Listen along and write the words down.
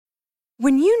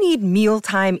When you need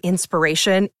mealtime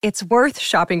inspiration, it's worth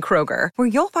shopping Kroger, where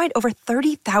you'll find over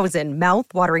 30,000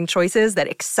 mouth-watering choices that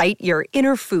excite your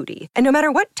inner foodie. And no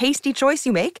matter what tasty choice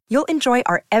you make, you'll enjoy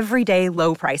our everyday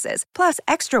low prices, plus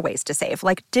extra ways to save,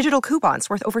 like digital coupons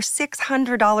worth over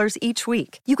 $600 each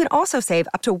week. You can also save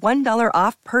up to $1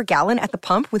 off per gallon at the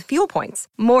pump with fuel points.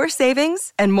 More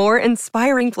savings and more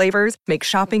inspiring flavors make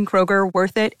shopping Kroger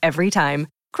worth it every time.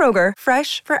 Kroger,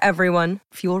 fresh for everyone.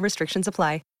 Fuel restrictions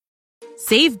apply.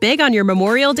 Save big on your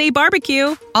Memorial Day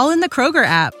barbecue, all in the Kroger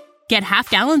app. Get half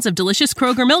gallons of delicious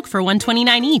Kroger milk for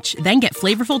 $1.29 each. Then get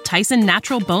flavorful Tyson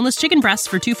natural boneless chicken breasts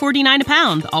for $2.49 a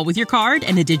pound, all with your card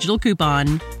and a digital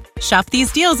coupon. Shop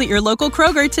these deals at your local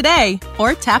Kroger today,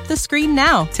 or tap the screen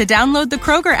now to download the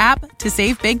Kroger app to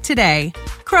save big today.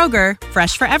 Kroger,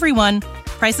 fresh for everyone.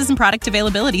 Prices and product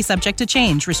availability subject to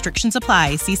change. Restrictions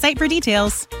apply. See site for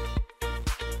details.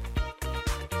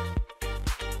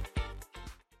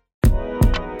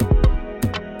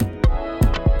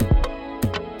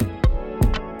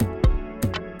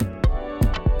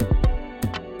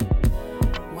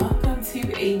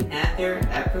 Another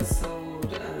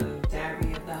episode of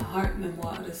Diary of the Heart,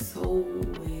 Memoir of the Soul,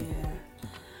 where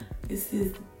this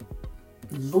is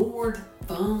Lord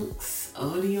Funk's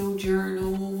audio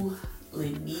journal,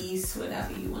 Lanice,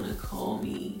 whatever you want to call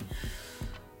me.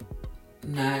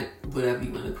 Not whatever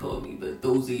you want to call me, but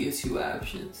those are your two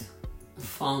options,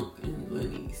 Funk and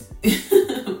Lanice.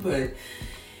 But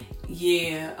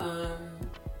yeah,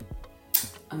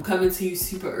 I'm coming to you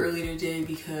super early today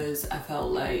because I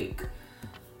felt like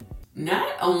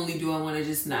not only do I want to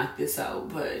just knock this out,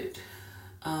 but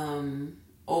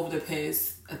over the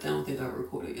past, I don't think I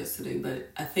recorded yesterday, but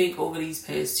I think over these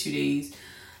past 2 days,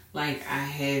 like I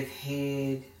have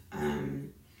had,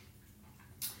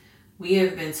 we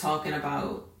have been talking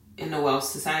about, in the Wealth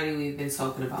Society, we've been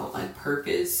talking about like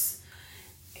purpose,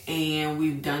 and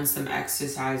we've done some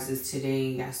exercises today,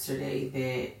 yesterday,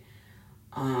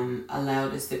 that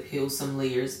allowed us to peel some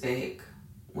layers back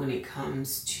when it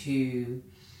comes to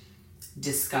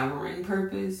discovering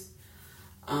purpose,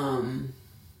 and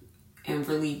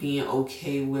really being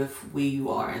okay with where you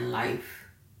are in life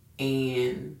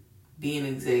and being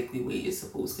exactly where you're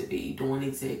supposed to be, doing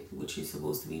exactly what you're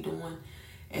supposed to be doing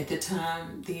at the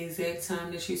exact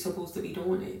time that you're supposed to be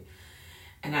doing it.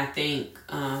 And I think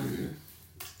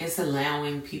it's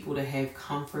allowing people to have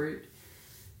comfort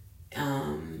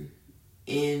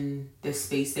in the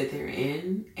space that they're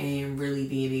in, and really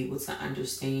being able to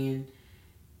understand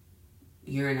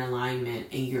you're in alignment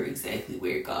and you're exactly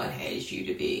where God has you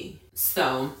to be.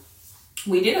 So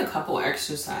we did a couple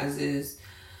exercises.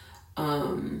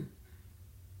 We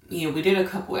did a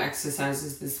couple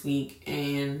exercises this week,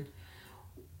 and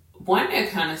one that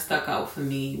kind of stuck out for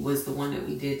me was the one that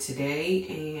we did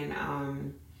today,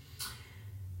 and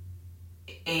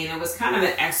it was kind of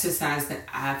an exercise that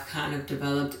I've kind of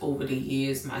developed over the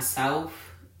years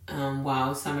myself,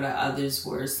 while some of the others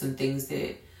were some things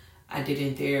that I did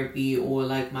in therapy or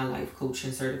like my life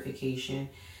coaching certification.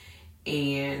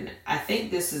 And I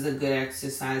think this is a good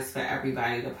exercise for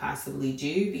everybody to possibly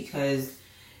do, because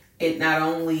it not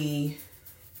only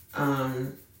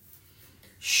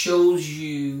shows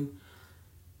you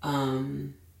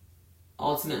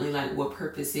ultimately like what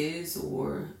purpose is,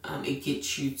 or it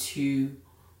gets you to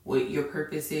what your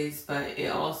purpose is, but it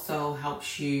also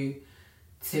helps you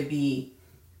to be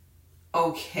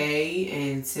okay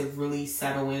and to really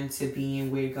settle into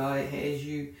being where God has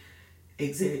you,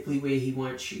 exactly where He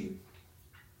wants you,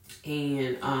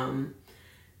 and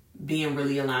being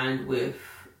really aligned with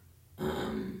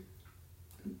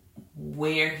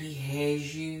where He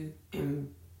has you,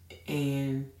 and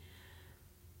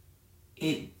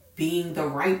it being the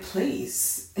right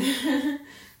place.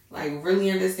 Like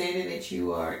really understanding that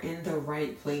you are in the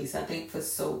right place. I think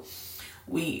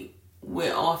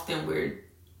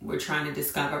we're trying to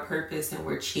discover purpose, and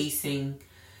we're chasing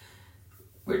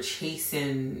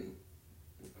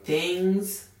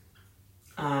things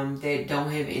that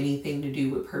don't have anything to do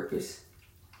with purpose.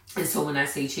 And so when I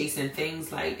say chasing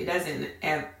things, like it doesn't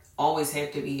always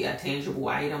have to be a tangible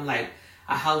item like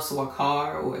a house or a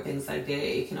car or things like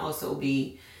that. It can also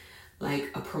be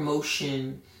like a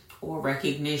promotion or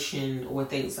recognition or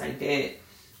things like that,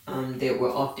 that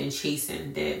we're often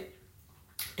chasing that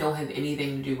don't have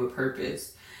anything to do with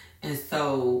purpose. And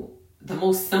so the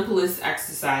most simplest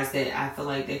exercise that I feel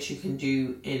like that you can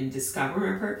do in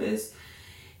discovering purpose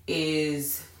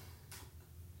is,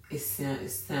 it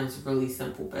sounds really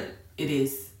simple, but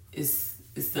it's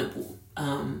simple.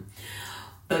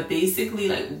 But basically,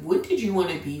 like, what did you want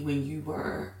to be when you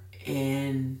were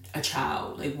a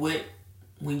child? Like,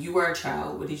 when you were a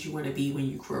child, what did you want to be when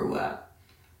you grew up?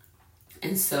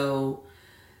 And so,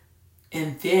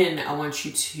 and then I want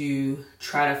you to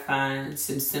try to find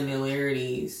some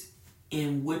similarities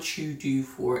in what you do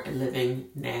for a living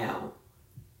now.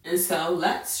 And so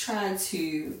let's try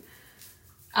to,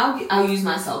 I'll use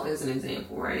myself as an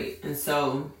example, right? And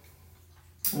so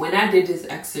when I did this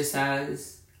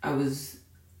exercise, I was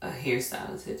a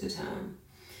hairstylist at the time.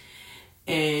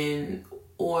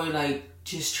 Or like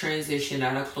just transitioned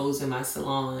out of closing my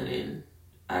salon, and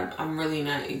I'm really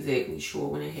not exactly sure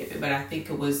when it happened, but I think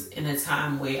it was in a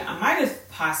time where I might have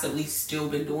possibly still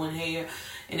been doing hair.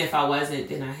 And if I wasn't,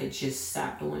 then I had just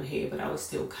stopped doing hair, but I was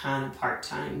still kind of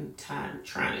part-time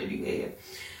trying to do hair.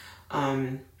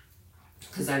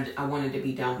 Because I wanted to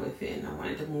be done with it and I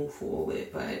wanted to move forward,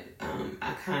 but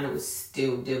I kind of was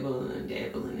still dibbling and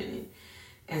dabbling in it.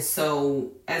 And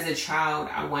so as a child,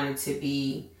 I wanted to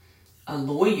be a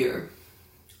lawyer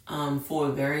for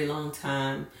a very long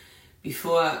time.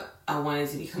 Before I wanted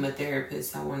to become a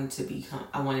therapist, I wanted to be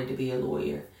a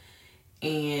lawyer.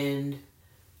 And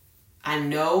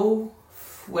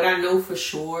what I know for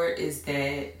sure is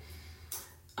that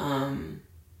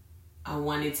I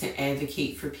wanted to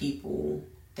advocate for people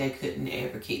that couldn't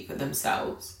advocate for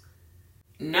themselves.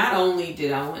 Not only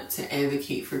did I want to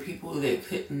advocate for people that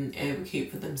couldn't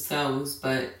advocate for themselves,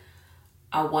 but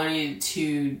I wanted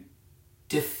to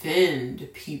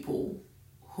defend people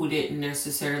who didn't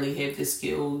necessarily have the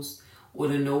skills or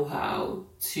the know-how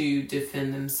to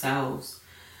defend themselves.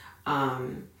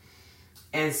 And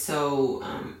so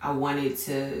I wanted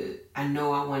to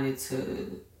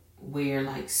wear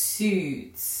like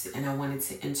suits, and I wanted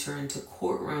to enter into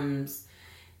courtrooms,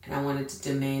 and I wanted to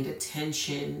demand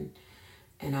attention,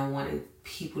 and I wanted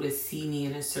people to see me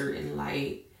in a certain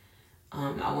light.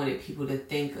 I wanted people to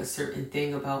think a certain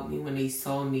thing about me when they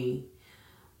saw me.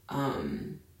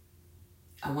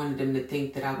 I wanted them to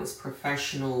think that I was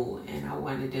professional, and I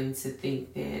wanted them to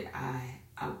think that I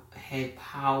had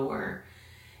power,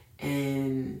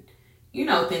 and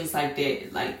things like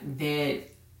that. Like that,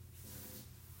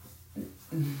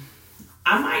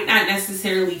 I might not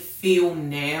necessarily feel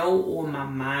now, or my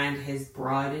mind has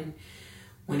broadened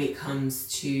when it comes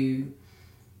to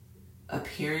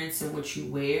appearance and what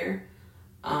you wear.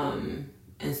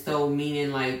 And so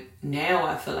meaning like now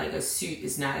I feel like a suit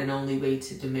is not an only way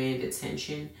to demand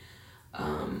attention,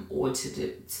 or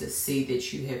to say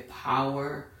that you have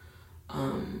power.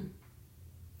 I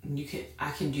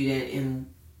can do that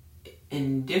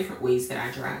in different ways that I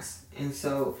dress. And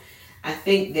so I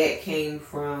think that came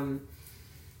from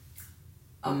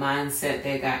a mindset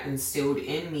that got instilled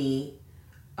in me.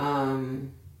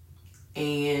 And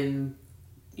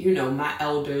my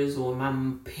elders or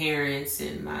my parents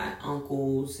and my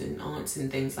uncles and aunts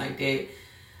and things like that,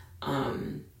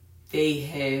 they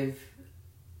have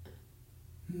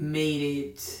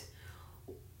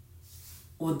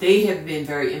they have been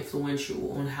very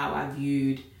influential on how I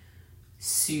viewed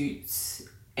suits.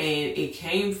 And it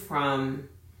came from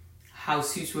how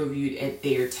suits were viewed at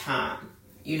their time,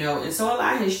 and so a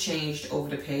lot has changed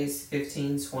over the past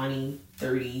 15, 20,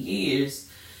 30 years.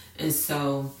 And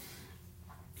so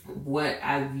what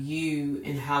I view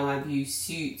and how I view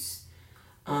suits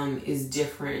is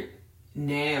different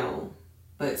now,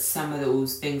 but some of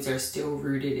those things are still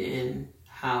rooted in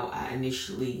how I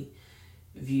initially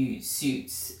viewed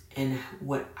suits and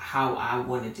how I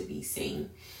wanted to be seen.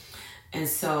 And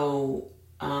so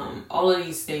all of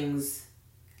these things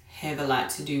have a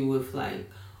lot to do with like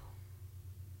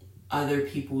other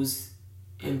people's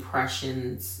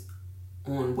impressions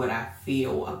on what I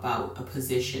feel about a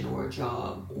position or a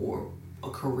job or a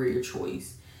career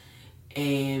choice.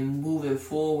 And moving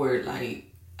forward, like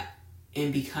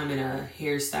in becoming a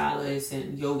hairstylist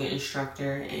and yoga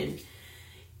instructor, and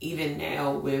even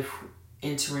now with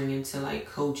entering into like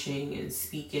coaching and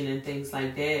speaking and things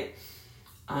like that,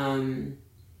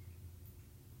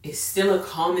 it's still a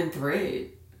common thread.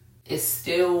 It's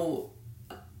still,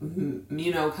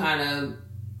 kind of,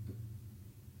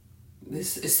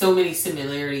 there's so many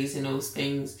similarities in those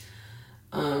things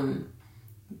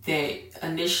that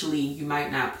initially you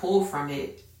might not pull from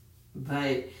it,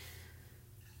 but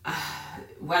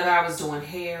whether I was doing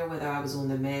hair, whether I was on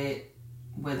the mat,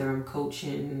 whether I'm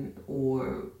coaching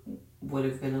or would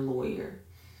have been a lawyer,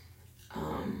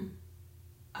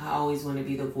 I always want to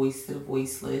be the voice to the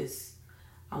voiceless.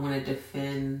 I want to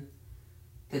defend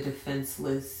the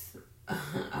defenseless.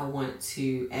 I want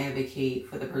to advocate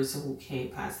for the person who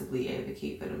can't possibly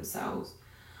advocate for themselves.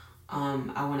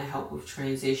 I want to help with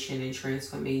transition and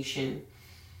transformation.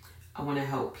 I want to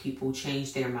help people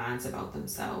change their minds about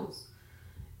themselves.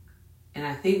 And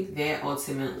I think that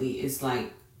ultimately is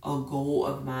like a goal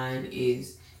of mine,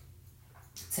 is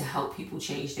to help people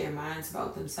change their minds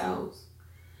about themselves.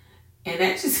 And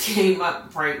that just came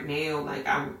up right now. Like,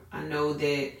 I know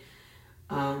that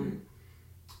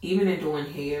even in doing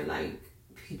hair, like,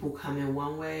 people come in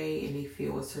one way and they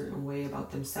feel a certain way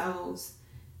about themselves,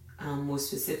 more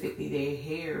specifically their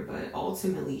hair, but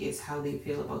ultimately it's how they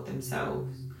feel about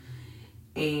themselves.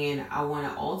 And I want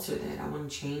to alter that. I want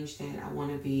to change that. I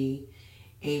want to be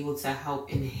able to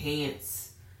help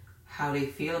enhance how they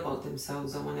feel about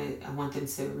themselves. I want them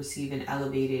to receive an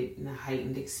elevated and a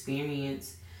heightened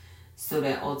experience so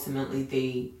that ultimately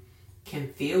they can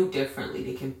feel differently.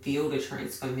 They can feel the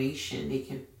transformation. They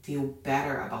can feel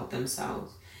better about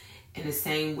themselves. In the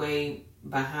same way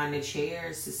behind the chair,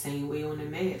 it's the same way on the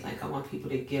mat. Like, I want people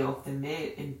to get off the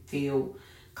mat and feel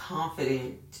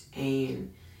confident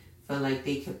and feel like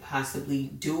they could possibly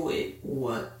do it.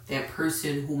 Or that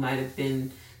person who might have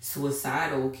been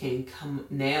suicidal can come,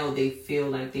 now they feel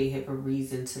like they have a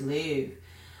reason to live.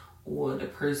 Or the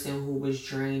person who was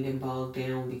drained and bogged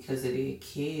down because of their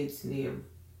kids and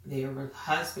their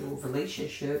husband or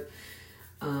relationship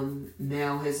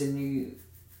now has a new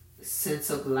sense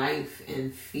of life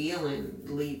and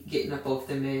feeling, getting up off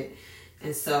the mat.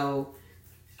 And so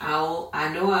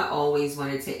I know I always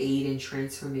wanted to aid in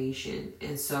transformation.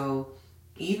 And so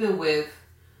even with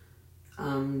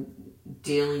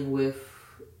dealing with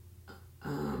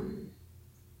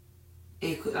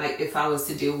if I was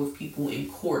to deal with people in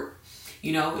court,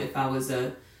 you know, if I was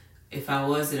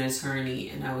an attorney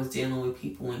and I was dealing with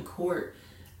people in court,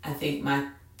 I think my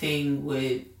thing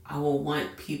I would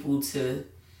want people to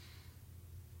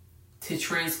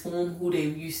transform who they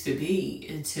used to be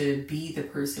and to be the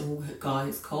person who God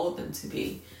has called them to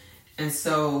be. And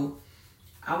so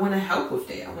I want to help with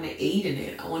that. I want to aid in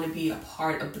it. I want to be a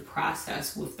part of the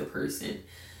process with the person.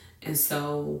 And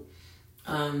so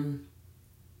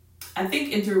I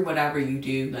think in through whatever you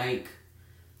do, like,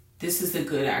 this is a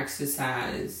good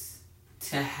exercise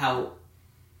to help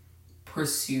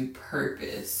pursue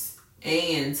purpose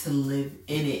and to live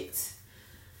in it.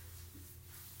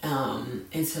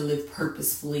 And to live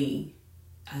purposefully.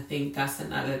 I think that's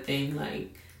another thing.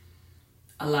 Like,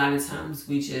 a lot of times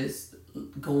we just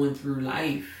going through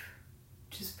life,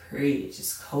 just period,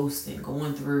 just coasting,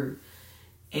 going through,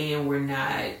 and we're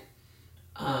not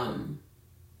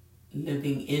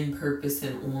living in purpose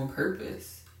and on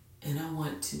purpose. And I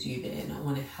want to do that, and I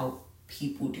want to help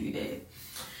people do that.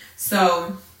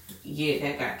 So yeah,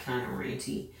 that got kind of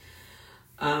ranty.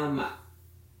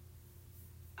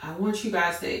 I want you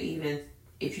guys to, even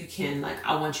if you can, like,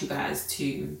 I want you guys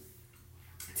to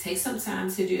take some time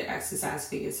to do the exercise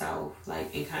for yourself,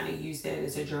 like, and kind of use that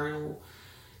as a journaling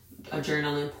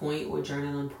point or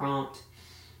journaling prompt.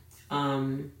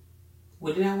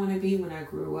 What did I want to be when I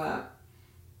grew up?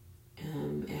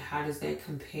 And how does that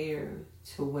compare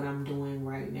to what I'm doing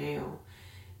right now?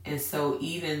 And so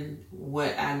even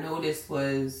what I noticed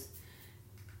was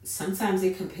sometimes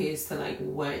it compares to, like,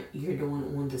 what you're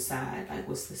doing on the side, like,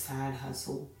 what's the side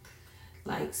hustle,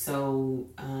 like, so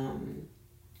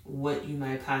what you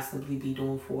might possibly be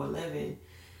doing for a living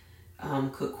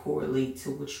could correlate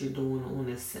to what you're doing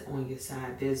on your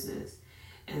side business.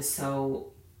 And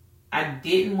so I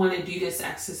didn't want to do this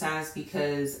exercise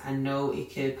because I know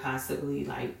it could possibly,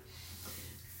 like,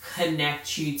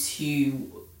 connect you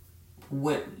to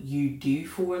what you do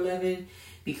for a living,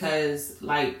 because,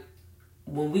 like,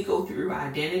 when we go through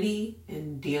identity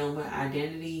and dealing with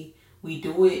identity, we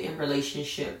do it in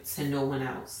relationship to no one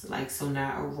else. Like, so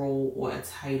not a role or a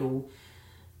title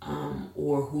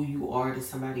or who you are to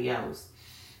somebody else.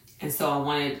 And so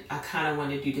I kind of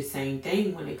want to do the same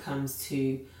thing when it comes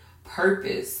to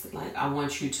purpose. Like, I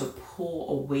want you to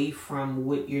pull away from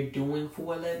what you're doing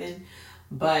for a living.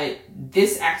 But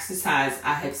this exercise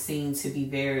I have seen to be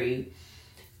very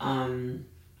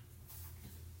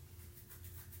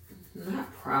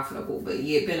not profitable, but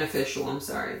yeah, beneficial. I'm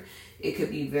sorry. It could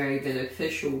be very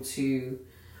beneficial to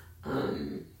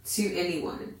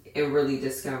anyone in really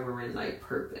discovering, like,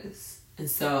 purpose. And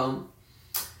so,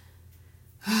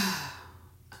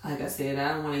 like I said,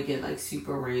 I don't want to get, like,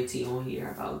 super ranty on here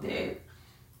about that.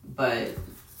 But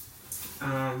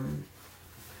I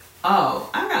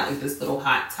got, like, this little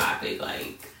hot topic,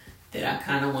 like, that I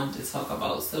kind of wanted to talk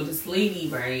about. So this lady,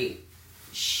 right,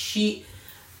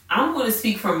 I'm going to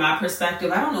speak from my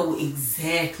perspective. I don't know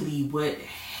exactly what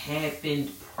happened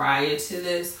prior to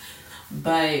this,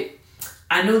 but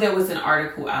I know there was an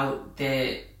article out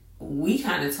that we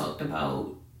kind of talked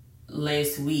about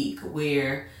last week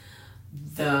where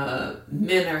the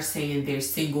men are saying they're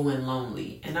single and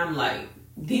lonely. And I'm like,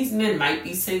 these men might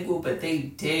be single, but they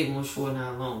dang sure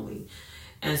not lonely.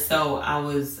 And so I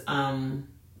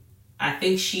I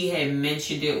think she had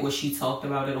mentioned it, or she talked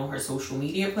about it on her social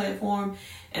media platform.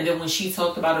 And then when she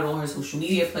talked about it on her social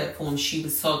media platform, she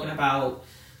was talking about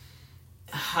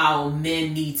how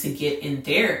men need to get in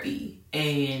therapy.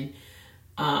 And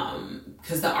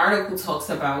because the article talks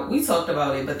about, we talked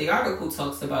about it, but the article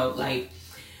talks about like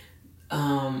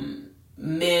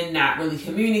men not really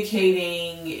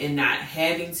communicating and not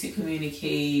having to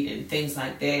communicate and things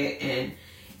like that. And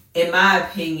in my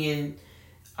opinion,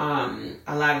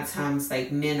 a lot of times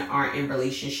like men aren't in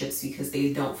relationships because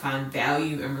they don't find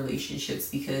value in relationships,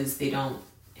 because they don't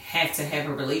have to have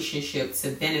a relationship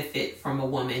to benefit from a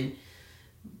woman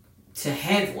to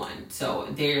have one. So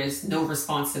there's no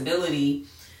responsibility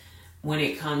when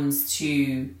it comes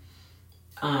to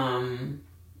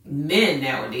men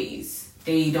nowadays.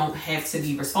 They don't have to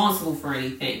be responsible for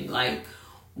anything. Like,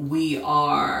 we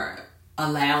are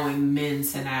allowing men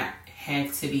to not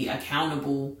have to be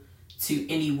accountable to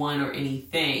anyone or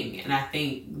anything. And I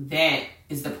think that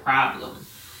is the problem.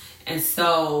 And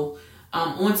so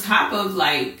on top of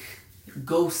like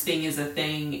ghosting is a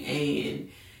thing,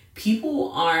 and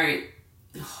people aren't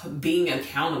being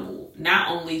accountable, not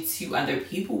only to other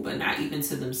people, but not even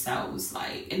to themselves.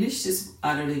 Like, and it's just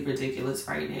utterly ridiculous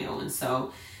right now. And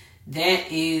so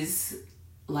that is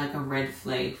like a red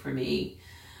flag for me.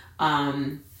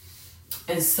 And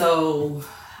so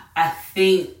I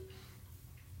think,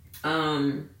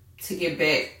 to get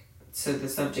back to the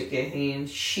subject at hand,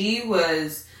 she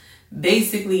was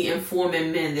basically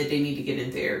informing men that they need to get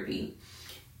in therapy.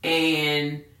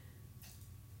 And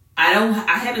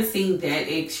I haven't seen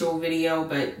that actual video,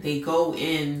 but they go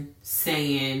in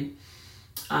saying,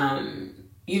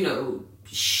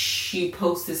 she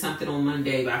posted something on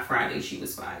Monday, by Friday she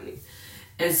was fired.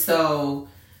 And so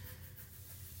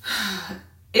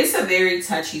it's a very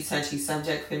touchy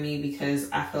subject for me,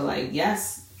 because I feel like,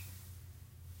 yes,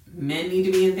 men need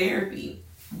to be in therapy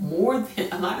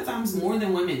a lot of times more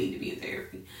than women need to be in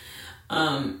therapy.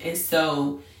 And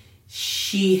so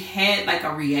she had like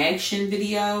a reaction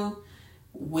video,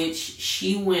 which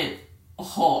she went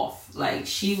off. Like,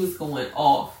 she was going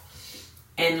off,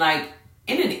 and like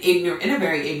in a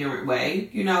very ignorant way,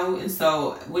 and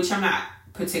so, which I'm not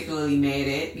particularly mad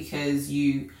at, because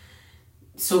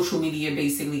social media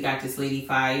basically got this lady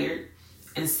fired.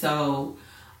 And so,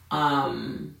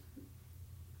 like,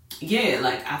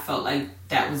 I felt like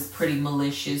that was pretty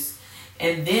malicious.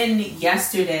 And then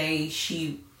yesterday,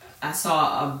 I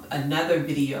saw another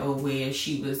video where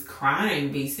she was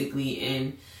crying, basically,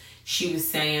 and she was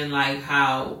saying like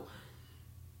how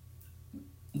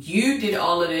you did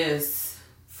all of this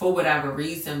for whatever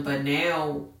reason, but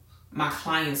now my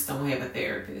clients don't have a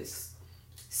therapist.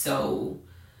 So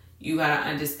you gotta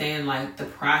understand like the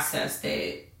process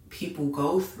that people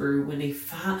go through when they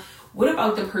find. What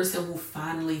about the person who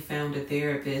finally found a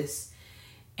therapist,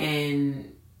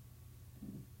 and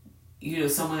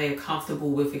someone they're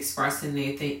comfortable with expressing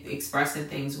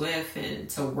things with, and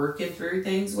to working through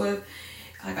things with?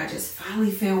 Like, I just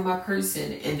finally found my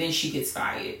person, and then she gets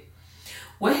fired.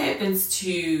 What happens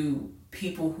to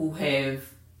people who have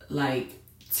like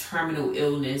terminal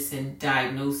illness and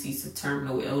diagnoses of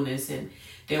terminal illness, and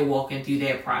they're walking through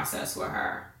that process with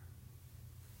her?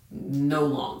 No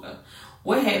longer.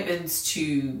 What happens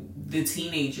to the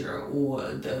teenager or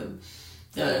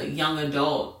the young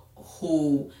adult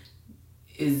who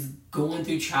is going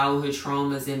through childhood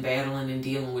traumas and battling and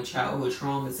dealing with childhood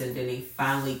traumas, and then they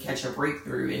finally catch a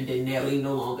breakthrough, and then now they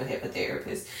no longer have a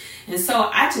therapist? And so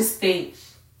I just think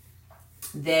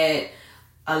that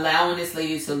allowing this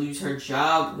lady to lose her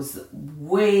job was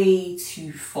way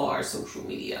too far. Social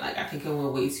media, like, I think it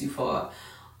went way too far.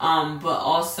 But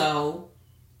also,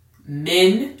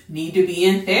 men need to be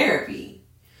in therapy.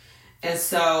 And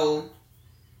so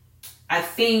I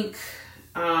think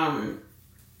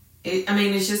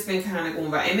it's just been kind of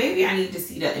going by. And maybe I need to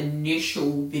see the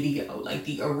initial video, like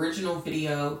the original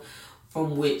video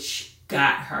from which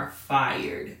got her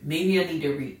fired. Maybe I need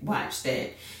to watch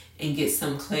that and get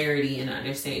some clarity and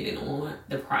understanding on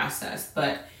the process.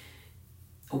 But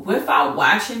without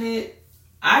watching it,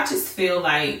 I just feel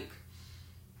like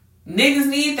niggas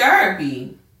need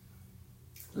therapy.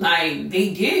 Like,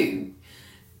 they do.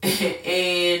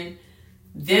 And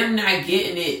them not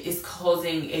getting it is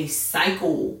causing a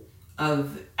cycle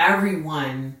of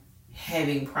everyone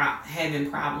having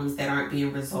problems that aren't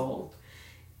being resolved,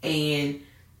 and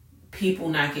people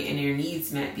not getting their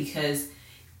needs met. Because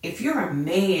if you're a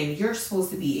man, you're supposed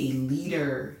to be a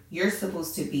leader. You're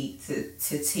supposed to be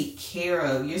to take care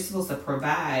of. You're supposed to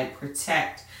provide,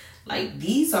 protect. Like,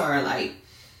 these are like,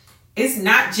 it's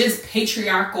not just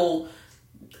patriarchal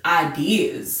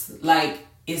ideas. Like,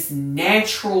 it's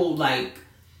natural, like,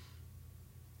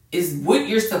 is what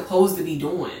you're supposed to be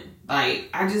doing. Like,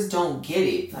 I just don't get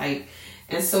it. Like,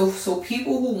 and so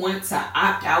people who want to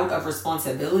opt out of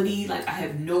responsibility, like, I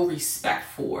have no respect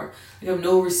for. I have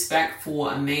no respect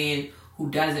for a man who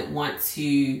doesn't want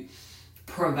to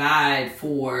provide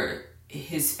for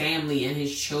his family and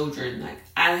his children. Like,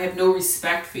 I have no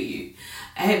respect for you.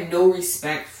 I have no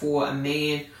respect for a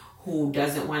man who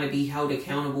doesn't want to be held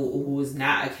accountable, or who is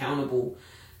not accountable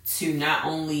to not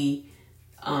only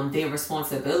their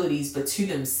responsibilities, but to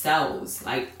themselves.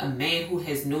 Like, a man who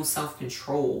has no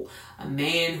self-control, a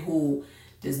man who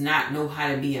does not know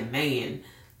how to be a man,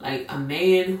 like a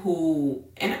man who,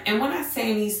 and when I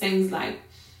say these things, like,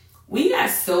 we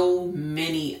got so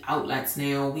many outlets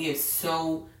now, we have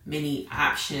so many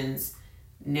options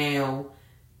now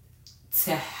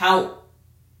to help,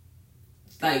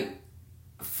 like,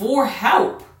 for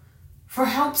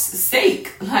help's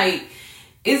sake. Like,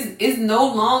 it's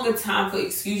no longer time for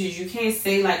excuses. You can't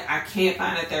say, like, I can't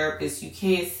find a therapist. You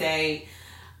can't say,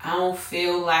 I don't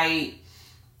feel like,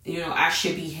 I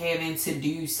should be having to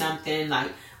do something. Like,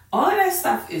 all of that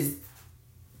stuff is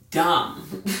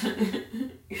dumb.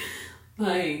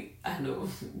 Like, I know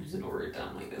using the word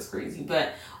dumb, like, that's crazy.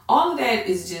 But all of that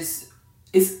is just,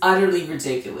 it's utterly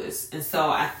ridiculous. And so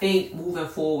I think moving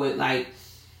forward, like,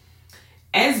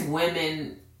 as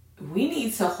women, we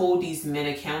need to hold these men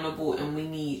accountable, and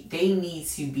they need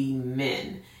to be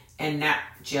men, and not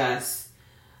just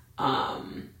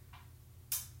allowing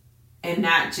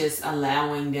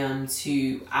them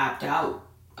to opt out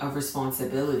of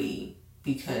responsibility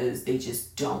because they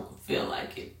just don't feel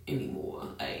like it anymore.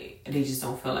 Like, they just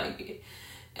don't feel like it.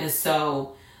 And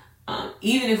so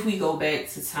even if we go back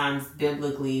to times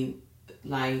biblically,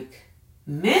 like,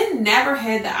 men never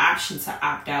had the option to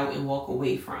opt out and walk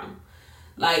away from.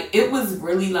 Like, it was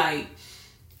really like,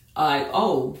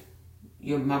 oh,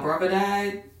 my brother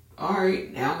died. All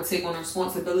right, now I'm going to take on the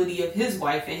responsibility of his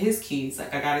wife and his kids.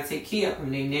 Like, I got to take care of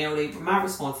them. They my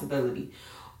responsibility.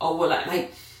 Or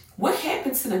what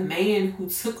happened to the man who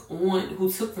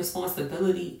took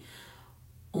responsibility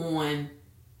on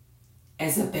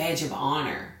as a badge of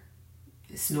honor?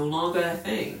 It's no longer a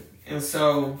thing. And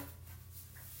so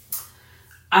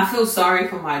I feel sorry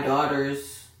for my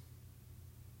daughters.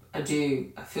 I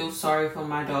do. I feel sorry for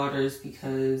my daughters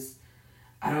because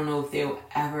I don't know if they'll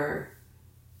ever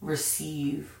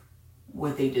receive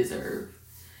what they deserve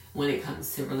when it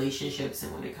comes to relationships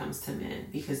and when it comes to men.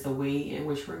 Because the way in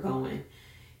which we're going,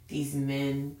 these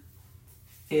men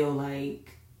feel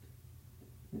like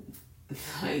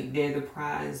they're the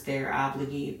prize. They're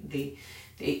obligated.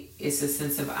 It's a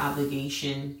sense of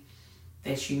obligation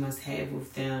that you must have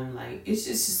with them. Like, it's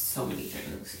just so many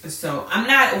things. So I'm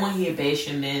not on here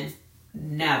bashing men.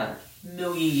 Never.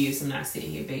 Million years I'm not sitting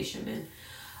here bashing men.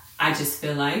 I just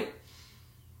feel like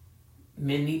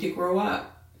men need to grow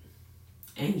up.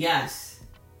 And yes,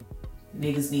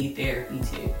 niggas need therapy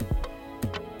too.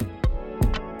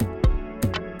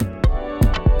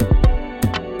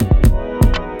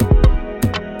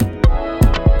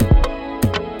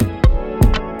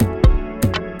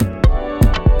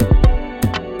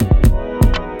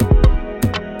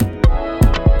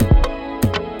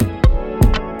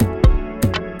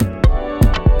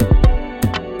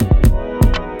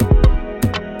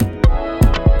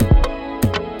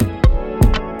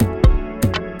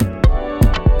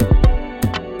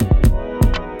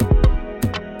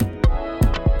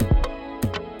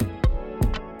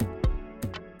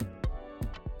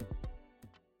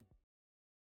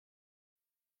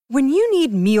 When you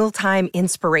need mealtime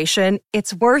inspiration,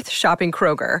 it's worth shopping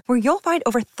Kroger, where you'll find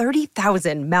over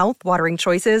 30,000 mouth-watering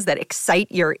choices that excite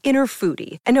your inner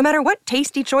foodie. And no matter what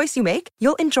tasty choice you make,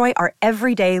 you'll enjoy our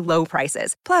everyday low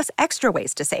prices, plus extra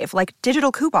ways to save, like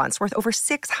digital coupons worth over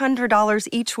 $600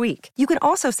 each week. You can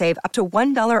also save up to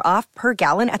 $1 off per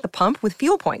gallon at the pump with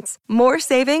fuel points. More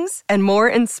savings and more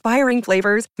inspiring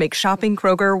flavors make shopping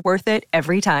Kroger worth it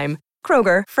every time.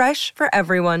 Kroger, fresh for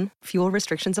everyone. Fuel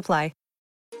restrictions apply.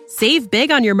 Save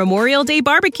big on your Memorial Day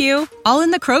barbecue, all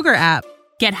in the Kroger app.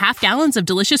 Get half gallons of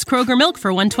delicious Kroger milk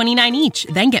for $1.29 each.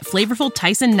 Then get flavorful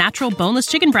Tyson natural boneless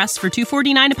chicken breasts for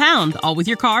 $2.49 a pound, all with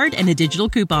your card and a digital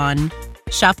coupon.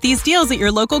 Shop these deals at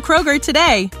your local Kroger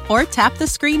today, or tap the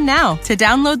screen now to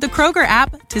download the Kroger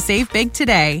app to save big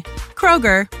today.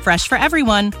 Kroger, fresh for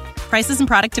everyone. Prices and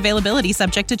product availability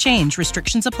subject to change.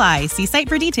 Restrictions apply. See site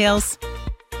for details.